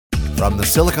From the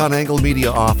SiliconANGLE Media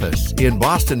office in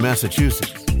Boston,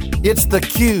 Massachusetts, it's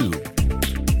theCUBE.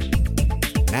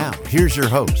 Now, here's your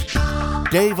host,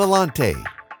 Dave Vellante.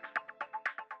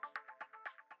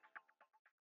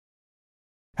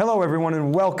 Hello everyone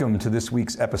and welcome to this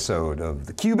week's episode of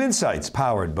theCUBE Insights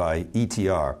powered by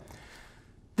ETR.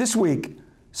 This week,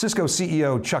 Cisco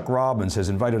CEO Chuck Robbins has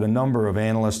invited a number of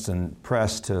analysts and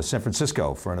press to San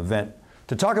Francisco for an event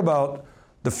to talk about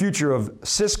the future of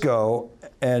Cisco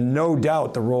and no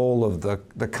doubt the role of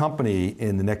the company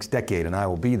in the next decade, and I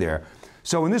will be there.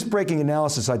 So in this breaking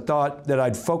analysis, I thought that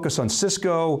I'd focus on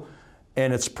Cisco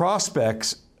and its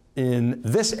prospects in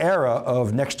this era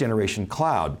of next generation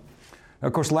cloud. Now,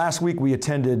 of course, last week we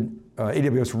attended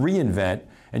AWS reInvent,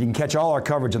 and you can catch all our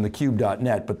coverage on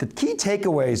thecube.net, but the key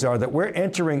takeaways are that we're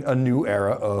entering a new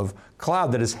era of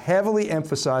cloud that is heavily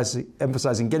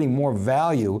emphasizing getting more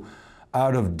value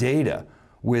out of data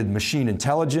with machine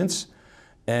intelligence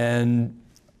and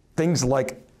things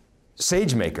like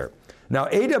SageMaker. Now,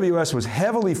 AWS was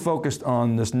heavily focused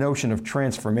on this notion of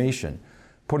transformation,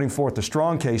 putting forth a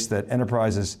strong case that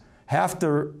enterprises have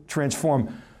to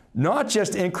transform not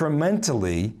just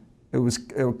incrementally. It was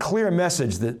a clear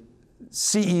message that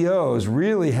CEOs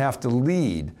really have to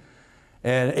lead.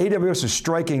 And AWS is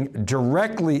striking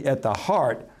directly at the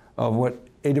heart of what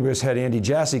AWS head Andy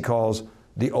Jassy calls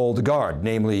the old guard,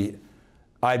 namely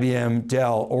IBM,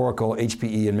 Dell, Oracle,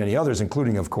 HPE, and many others,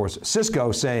 including, of course,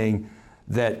 Cisco, saying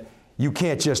that you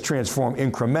can't just transform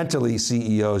incrementally,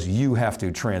 CEOs, you have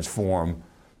to transform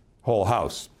whole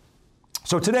house.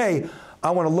 So today, I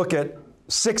want to look at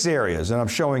 6 areas, and I'm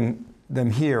showing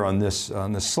them here on this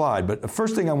slide, but the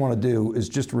first thing I want to do is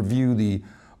just review the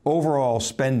overall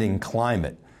spending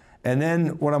climate. And then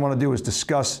what I want to do is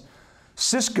discuss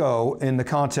Cisco in the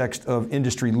context of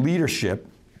industry leadership,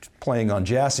 playing on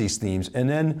Jassy's themes, and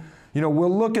then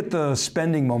we'll look at the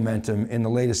spending momentum in the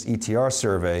latest ETR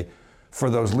survey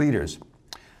for those leaders.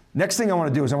 Next thing I want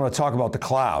to do is I want to talk about the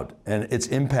cloud and it's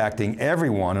impacting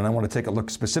everyone, and I want to take a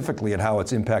look specifically at how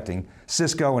it's impacting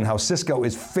Cisco and how Cisco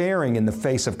is faring in the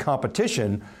face of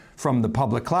competition from the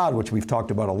public cloud, which we've talked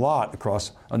about a lot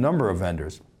across a number of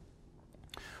vendors.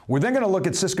 We're then going to look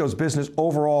at Cisco's business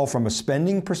overall from a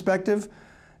spending perspective,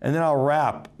 and then I'll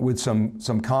wrap with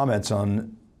some comments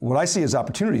on what I see as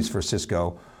opportunities for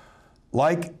Cisco,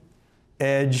 like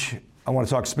Edge. I want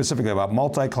to talk specifically about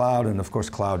multi-cloud and of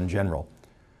course cloud in general.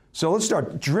 So let's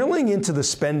start drilling into the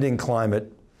spending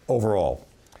climate overall.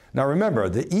 Now remember,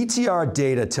 the ETR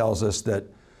data tells us that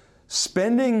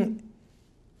spending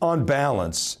on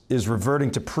balance is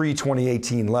reverting to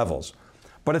pre-2018 levels,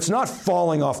 but it's not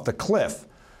falling off the cliff.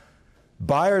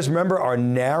 Buyers, remember, are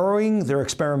narrowing their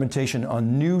experimentation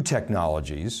on new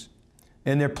technologies,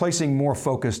 and they're placing more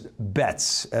focused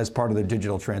bets as part of their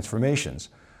digital transformations.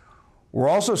 We're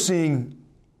also seeing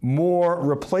more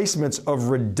replacements of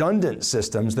redundant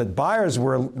systems that buyers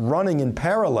were running in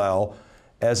parallel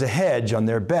as a hedge on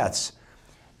their bets.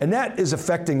 And that is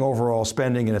affecting overall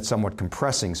spending, and it's somewhat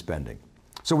compressing spending.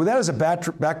 So with that as a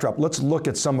backdrop, let's look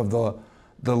at some of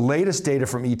the latest data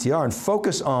from ETR and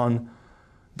focus on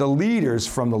the leaders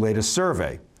from the latest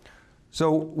survey. So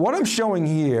what I'm showing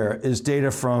here is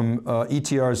data from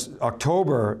ETR's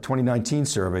October 2019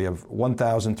 survey of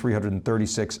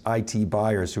 1,336 IT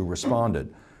buyers who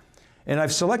responded. And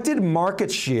I've selected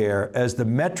market share as the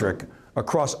metric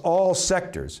across all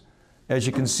sectors, as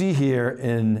you can see here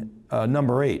in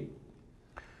number 8.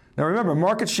 Now remember,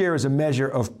 market share is a measure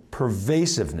of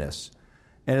pervasiveness,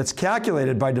 and it's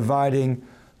calculated by dividing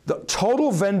the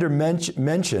total vendor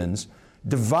mentions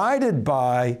divided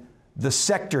by the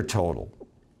sector total.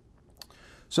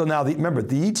 So now, remember,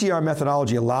 the ETR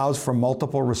methodology allows for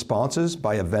multiple responses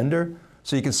by a vendor.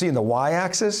 So you can see in the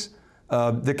y-axis,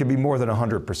 there could be more than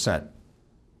 100%,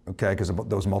 okay, because of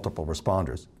those multiple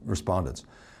respondents.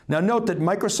 Now note that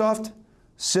Microsoft,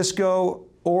 Cisco,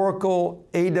 Oracle,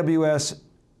 AWS,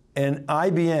 and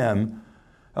IBM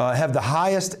have the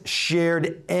highest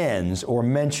shared ends or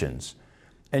mentions.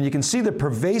 And you can see the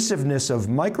pervasiveness of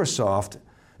Microsoft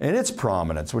and its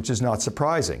prominence, which is not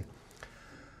surprising.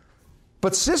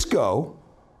 But Cisco,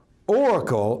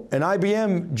 Oracle, and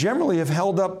IBM generally have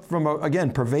held up from a,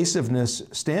 again, pervasiveness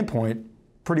standpoint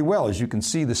pretty well. As you can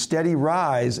see, the steady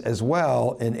rise as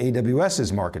well in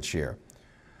AWS's market share.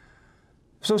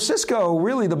 So Cisco,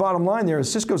 really the bottom line there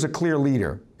is Cisco's a clear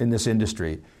leader in this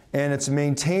industry, and it's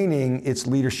maintaining its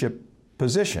leadership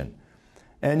position.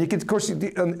 And you can, of course,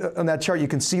 on that chart, you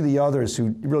can see the others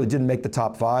who really didn't make the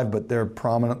top 5, but they're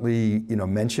prominently,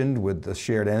 mentioned with the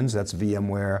shared ends. That's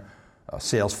VMware,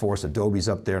 Salesforce, Adobe's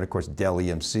up there, and of course Dell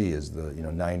EMC is the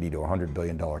 $90 to $100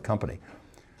 billion company.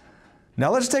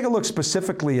 Now let's take a look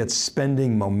specifically at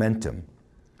spending momentum.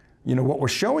 You know, what we're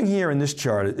showing here in this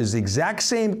chart is the exact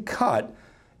same cut,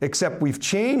 except we've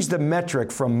changed the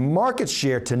metric from market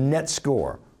share to net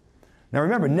score. Now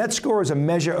remember, net score is a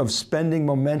measure of spending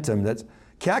momentum that's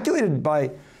calculated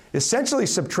by essentially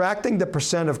subtracting the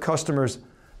percent of customers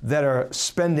that are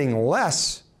spending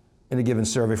less in a given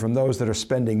survey from those that are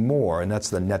spending more, and that's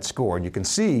the net score. And you can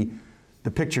see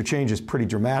the picture changes pretty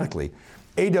dramatically.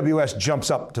 AWS jumps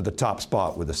up to the top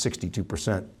spot with a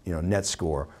 62% net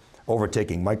score,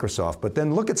 overtaking Microsoft. But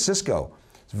then look at Cisco.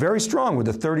 It's very strong with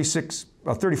a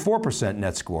 34%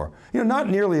 net score. Not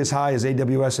nearly as high as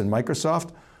AWS and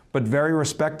Microsoft, but very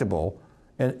respectable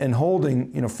and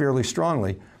holding fairly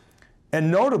strongly. And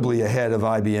notably ahead of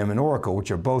IBM and Oracle,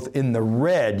 which are both in the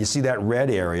red. You see that red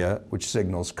area, which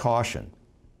signals caution.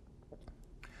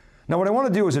 Now what I want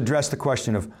to do is address the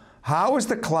question of how is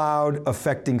the cloud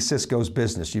affecting Cisco's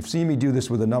business? You've seen me do this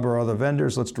with a number of other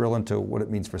vendors. Let's drill into what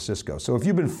it means for Cisco. So if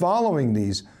you've been following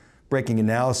these breaking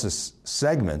analysis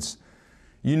segments,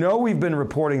 we've been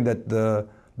reporting that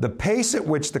the pace at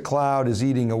which the cloud is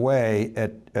eating away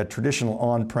at traditional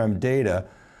on-prem data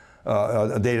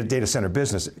center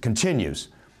business continues.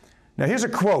 Now here's a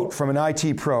quote from an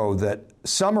IT pro that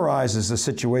summarizes the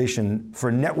situation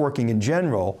for networking in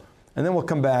general, and then we'll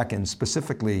come back and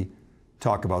specifically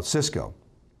talk about Cisco.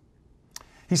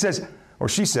 He says, or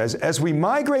she says, as we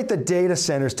migrate the data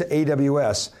centers to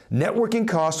AWS, networking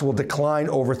costs will decline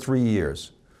over 3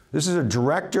 years. This is a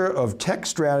director of tech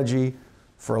strategy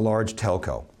for a large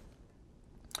telco.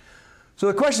 So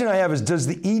the question I have is, does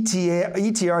the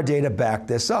ETR data back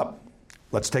this up?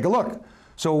 Let's take a look.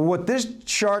 So what this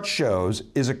chart shows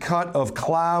is a cut of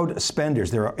cloud spenders.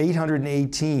 There are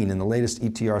 818 in the latest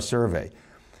ETR survey.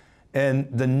 And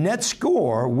the net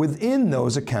score within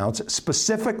those accounts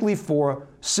specifically for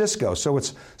Cisco. So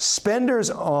it's spenders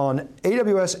on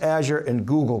AWS, Azure, and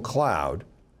Google Cloud.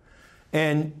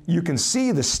 And you can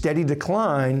see the steady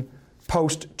decline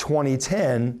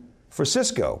post-2010 for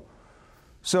Cisco.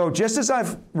 So just as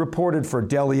I've reported for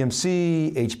Dell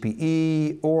EMC,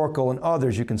 HPE, Oracle, and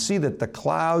others, you can see that the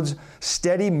cloud's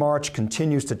steady march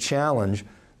continues to challenge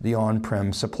the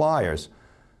on-prem suppliers.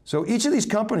 So each of these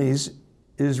companies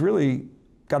is really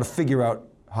got to figure out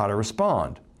how to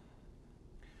respond.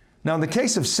 Now in the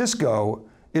case of Cisco,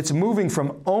 it's moving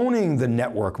from owning the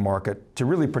network market to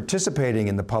really participating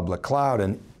in the public cloud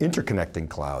and interconnecting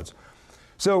clouds.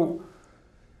 So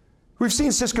we've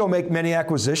seen Cisco make many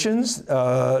acquisitions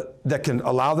that can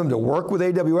allow them to work with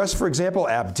AWS, for example,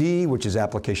 AppD, which is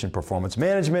Application Performance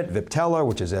Management, Viptela,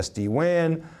 which is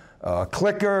SD-WAN,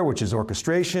 Clicker, which is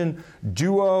orchestration,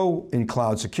 Duo in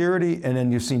cloud security, and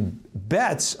then you've seen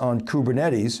bets on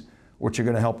Kubernetes, which are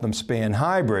going to help them span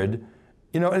hybrid.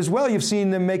 As well, you've seen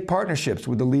them make partnerships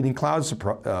with the leading cloud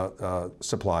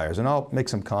suppliers, and I'll make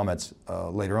some comments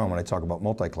later on when I talk about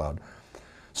multi-cloud.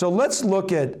 So let's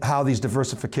look at how these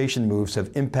diversification moves have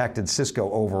impacted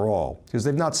Cisco overall, because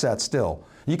they've not sat still.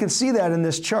 You can see that in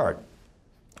this chart.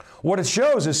 What it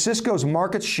shows is Cisco's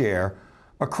market share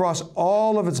across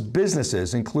all of its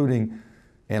businesses, including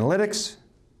analytics,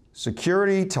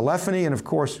 security, telephony, and of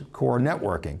course, core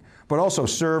networking, but also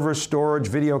servers, storage,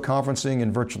 video conferencing,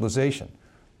 and virtualization.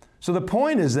 So the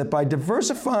point is that by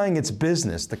diversifying its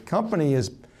business, the company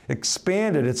has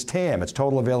expanded its TAM, its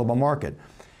total available market.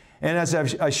 And as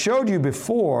I showed you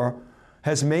before,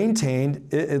 has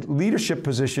maintained a leadership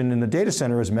position in the data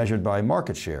center as measured by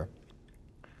market share.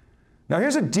 Now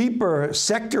here's a deeper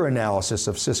sector analysis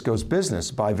of Cisco's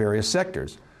business by various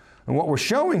sectors. And what we're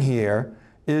showing here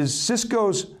is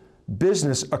Cisco's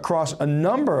business across a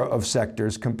number of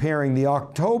sectors, comparing the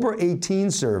October 18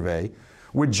 survey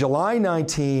with July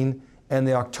 19 and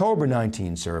the October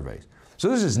 19 surveys. So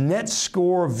this is net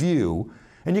score view,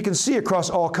 and you can see across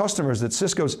all customers that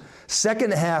Cisco's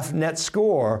second half net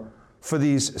score for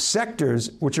these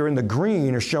sectors, which are in the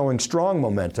green, are showing strong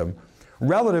momentum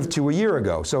relative to a year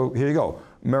ago. So here you go.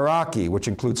 Meraki, which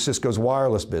includes Cisco's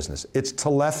wireless business, its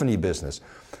telephony business,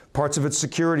 parts of its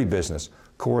security business,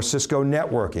 core Cisco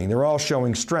networking, they're all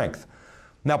showing strength.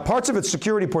 Now parts of its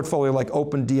security portfolio like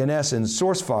OpenDNS and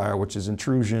SourceFire, which is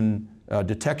intrusion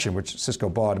detection, which Cisco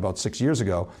bought about 6 years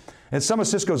ago, and some of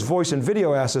Cisco's voice and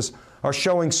video assets are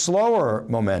showing slower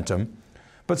momentum,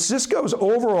 but Cisco's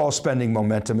overall spending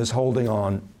momentum is holding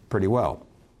on pretty well.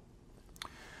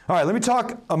 All right, let me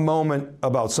talk a moment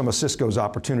about some of Cisco's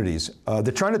opportunities.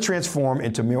 They're trying to transform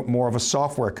into more of a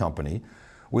software company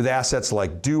with assets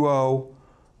like Duo,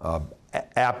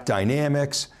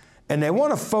 AppDynamics, and they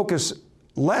want to focus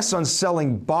less on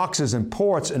selling boxes and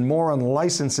ports and more on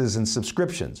licenses and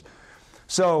subscriptions.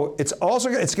 So it's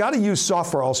got to use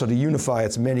software also to unify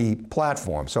its many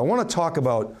platforms. So I want to talk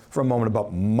for a moment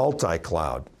about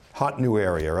multi-cloud. Hot new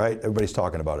area, right? Everybody's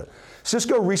talking about it.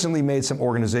 Cisco recently made some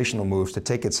organizational moves to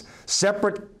take its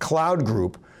separate cloud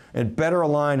group and better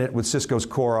align it with Cisco's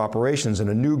core operations in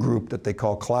a new group that they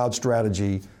call Cloud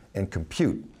Strategy and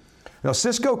Compute. Now,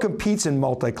 Cisco competes in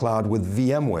multi-cloud with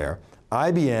VMware,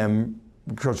 IBM,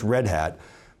 of course, Red Hat,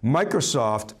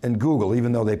 Microsoft, and Google,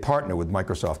 even though they partner with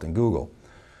Microsoft and Google.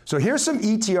 So here's some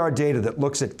ETR data that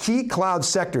looks at key cloud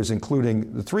sectors,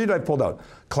 including the three that I pulled out: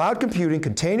 cloud computing,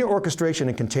 container orchestration,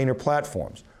 and container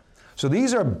platforms. So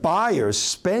these are buyers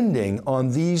spending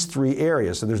on these three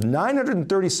areas. So there's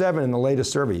 937 in the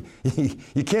latest survey.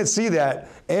 You can't see that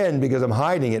end because I'm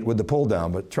hiding it with the pull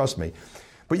down, but trust me.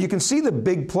 But you can see the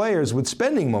big players with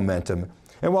spending momentum.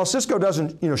 And while Cisco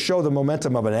doesn't show the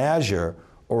momentum of an Azure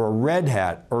or a Red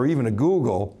Hat or even a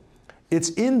Google, it's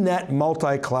in that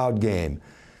multi-cloud game.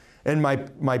 And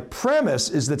my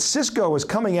premise is that Cisco is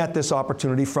coming at this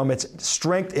opportunity from its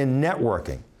strength in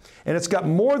networking. And it's got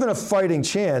more than a fighting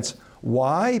chance.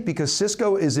 Why? Because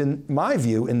Cisco is, in my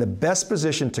view, in the best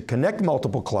position to connect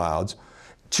multiple clouds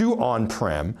to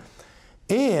on-prem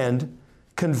and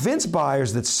convince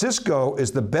buyers that Cisco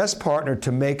is the best partner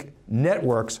to make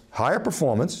networks higher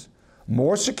performance,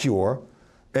 more secure,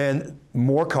 and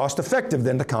more cost-effective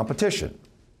than the competition.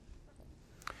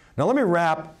 Now let me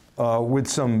wrap with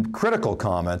some critical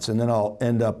comments, and then I'll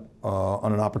end up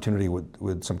on an opportunity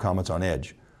with some comments on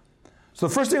Edge. So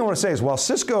the first thing I want to say is, while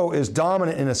Cisco is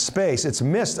dominant in a space, it's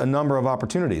missed a number of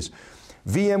opportunities.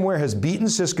 VMware has beaten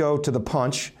Cisco to the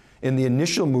punch in the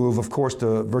initial move, of course,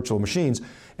 to virtual machines,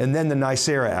 and then the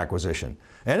Nicira acquisition.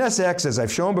 NSX, as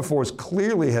I've shown before,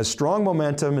 clearly has strong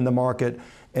momentum in the market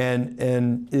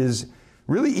and is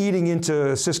really eating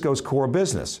into Cisco's core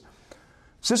business.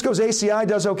 Cisco's ACI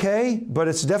does okay, but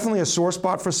it's definitely a sore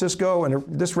spot for Cisco, and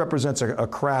this represents a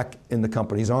crack in the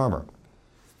company's armor.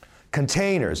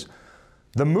 Containers.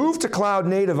 The move to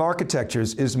cloud-native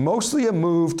architectures is mostly a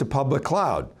move to public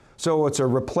cloud. So it's a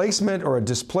replacement or a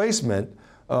displacement,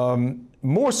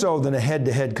 more so than a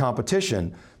head-to-head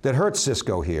competition that hurts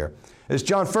Cisco here. As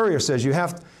John Furrier says, you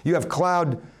have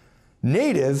cloud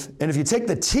native, and if you take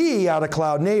the T out of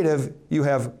cloud native, you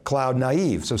have cloud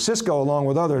naive. So Cisco, along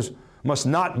with others, must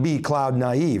not be cloud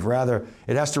naive. Rather,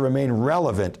 it has to remain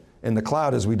relevant in the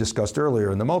cloud, as we discussed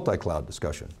earlier in the multi-cloud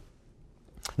discussion.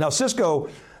 Now, Cisco,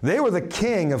 they were the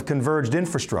king of converged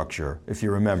infrastructure, if you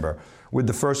remember, with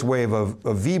the first wave of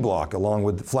vBlock, along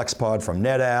with FlexPod from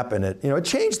NetApp, and it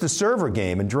changed the server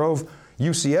game and drove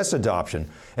UCS adoption.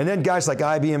 And then guys like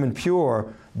IBM and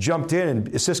Pure jumped in,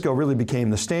 and Cisco really became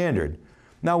the standard.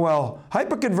 Now, while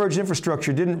hyperconverged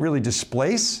infrastructure didn't really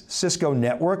displace Cisco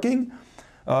networking,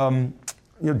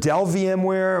 Dell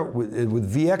VMware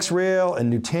with VxRail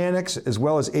and Nutanix, as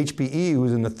well as HPE,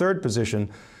 who's in the third position,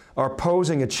 are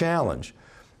posing a challenge.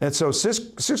 And so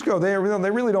Cisco, they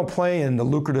really don't play in the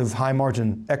lucrative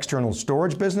high-margin external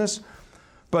storage business,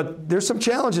 but there's some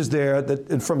challenges there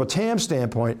that, from a TAM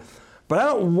standpoint, but I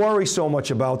don't worry so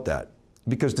much about that,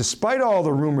 because despite all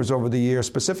the rumors over the years,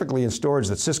 specifically in storage,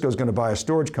 that Cisco's going to buy a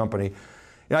storage company,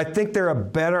 I think there are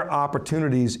better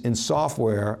opportunities in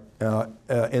software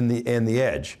in the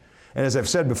edge. And as I've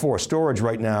said before, storage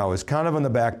right now is kind of on the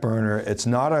back burner. It's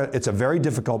a very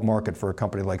difficult market for a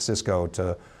company like Cisco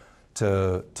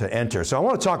to enter. So I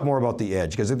want to talk more about the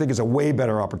edge, because I think it's a way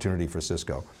better opportunity for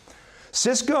Cisco.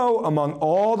 Cisco, among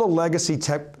all the legacy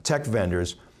tech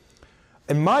vendors,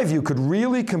 in my view, could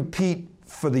really compete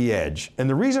for the edge. And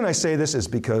the reason I say this is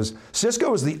because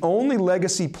Cisco is the only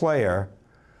legacy player,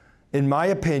 in my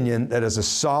opinion, that has a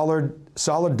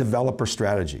solid developer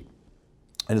strategy.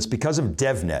 And it's because of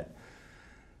DevNet.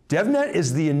 DevNet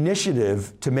is the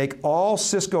initiative to make all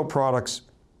Cisco products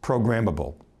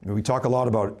programmable. We talk a lot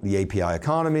about the API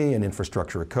economy and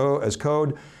infrastructure as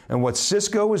code. And what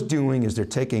Cisco is doing is they're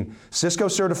taking Cisco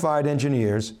certified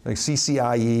engineers, like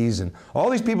CCIEs, and all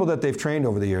these people that they've trained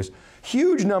over the years,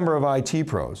 huge number of IT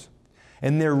pros,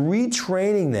 and they're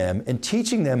retraining them and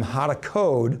teaching them how to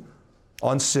code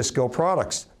on Cisco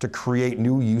products to create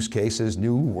new use cases,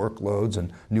 new workloads,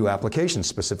 and new applications,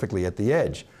 specifically at the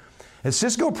edge. And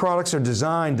Cisco products are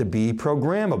designed to be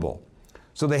programmable.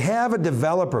 So they have a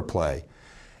developer play.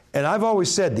 And I've always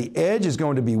said the edge is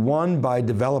going to be won by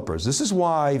developers. This is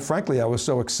why, frankly, I was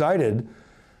so excited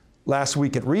last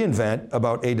week at reInvent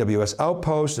about AWS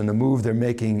Outpost and the move they're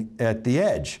making at the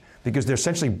edge, because they're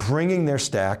essentially bringing their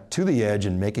stack to the edge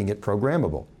and making it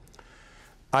programmable.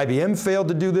 IBM failed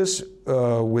to do this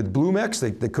with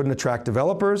BlueMex. They couldn't attract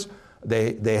developers.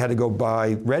 They had to go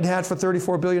buy Red Hat for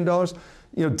 $34 billion.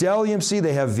 Dell EMC,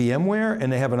 they have VMware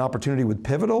and they have an opportunity with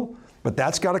Pivotal, but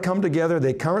that's got to come together.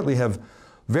 They currently have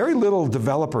very little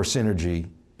developer synergy,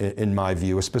 in my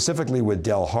view, specifically with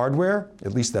Dell hardware,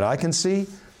 at least that I can see.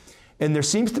 And there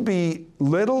seems to be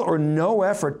little or no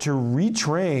effort to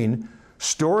retrain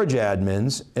storage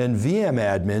admins and VM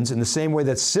admins in the same way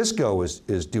that Cisco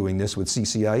is doing this with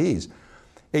CCIEs.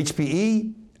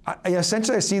 HPE,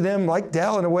 essentially I see them like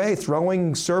Dell in a way,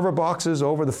 throwing server boxes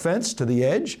over the fence to the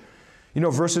edge,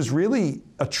 versus really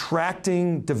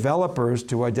attracting developers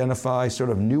to identify sort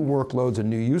of new workloads and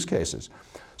new use cases.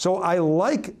 So I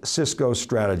like Cisco's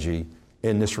strategy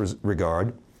in this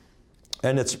regard,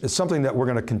 and it's something that we're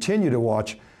going to continue to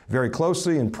watch very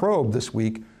closely and probe this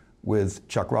week with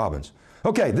Chuck Robbins.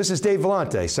 Okay, this is Dave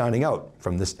Vellante signing out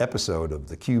from this episode of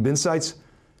theCUBE Insights,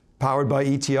 powered by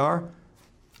ETR.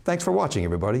 Thanks for watching,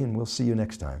 everybody, and we'll see you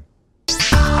next time.